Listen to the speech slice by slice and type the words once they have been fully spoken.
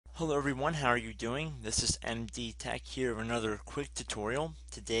Hello everyone, how are you doing? This is MD Tech here with another quick tutorial.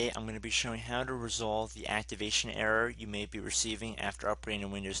 Today I'm going to be showing how to resolve the activation error you may be receiving after upgrading to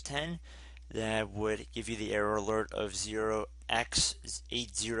Windows 10 that would give you the error alert of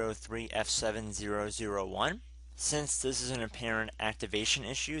 0x803F7001. Since this is an apparent activation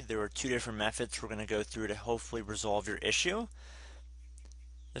issue, there are two different methods we're going to go through to hopefully resolve your issue.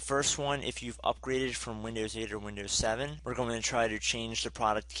 The first one, if you've upgraded from Windows 8 or Windows 7, we're going to try to change the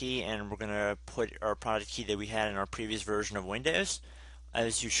product key, and we're going to put our product key that we had in our previous version of Windows.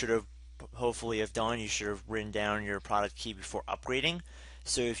 As you should have hopefully have done, you should have written down your product key before upgrading.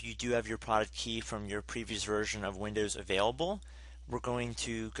 So if you do have your product key from your previous version of Windows available, we're going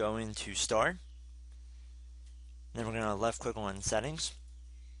to go into Start. Then we're going to left click on Settings.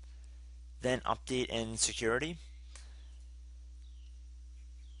 Then Update and Security.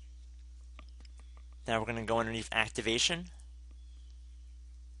 Now we're going to go underneath Activation,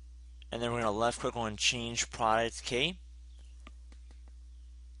 and then we're going to left click on Change Product Key.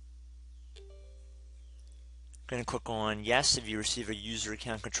 Going to click on Yes if you receive a user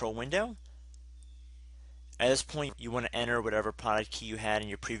account control window. At this point, you want to enter whatever product key you had in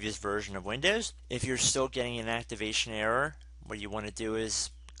your previous version of Windows. If you're still getting an activation error, what you want to do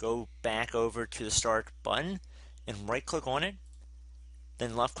is go back over to the Start button and right click on it,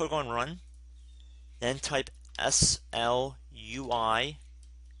 then left click on Run. Then type SLUI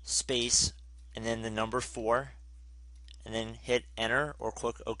space and then the number 4, and then hit enter or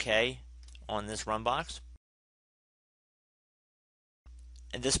click OK on this run box.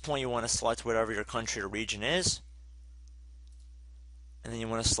 At this point, you want to select whatever your country or region is, and then you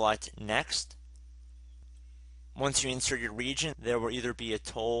want to select Next. Once you insert your region, there will either be a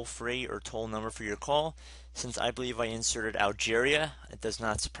toll-free or toll number for your call. Since I believe I inserted Algeria, it does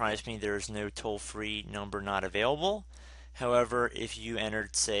not surprise me there is no toll-free number not available. However, if you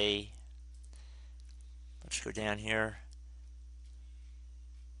entered, say, let's go down here.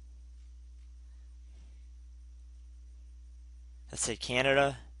 Let's say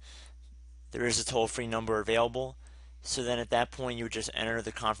Canada, there is a toll-free number available. So then at that point, you would just enter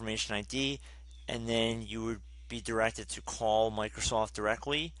the confirmation ID, and then you would be directed to call Microsoft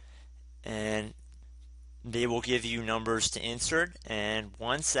directly, and they will give you numbers to insert, and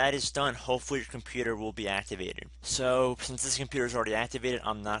once that is done, hopefully your computer will be activated. So since this computer is already activated,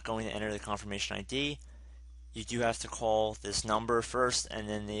 I'm not going to enter the confirmation ID. You do have to call this number first, and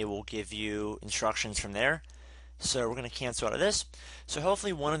then they will give you instructions from there. So we're going to cancel out of this. So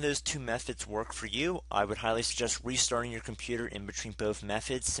hopefully one of those two methods work for you. I would highly suggest restarting your computer in between both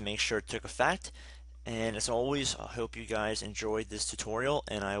methods to make sure it took effect. And as always, I hope you guys enjoyed this tutorial,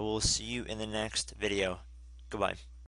 and I will see you in the next video. Goodbye.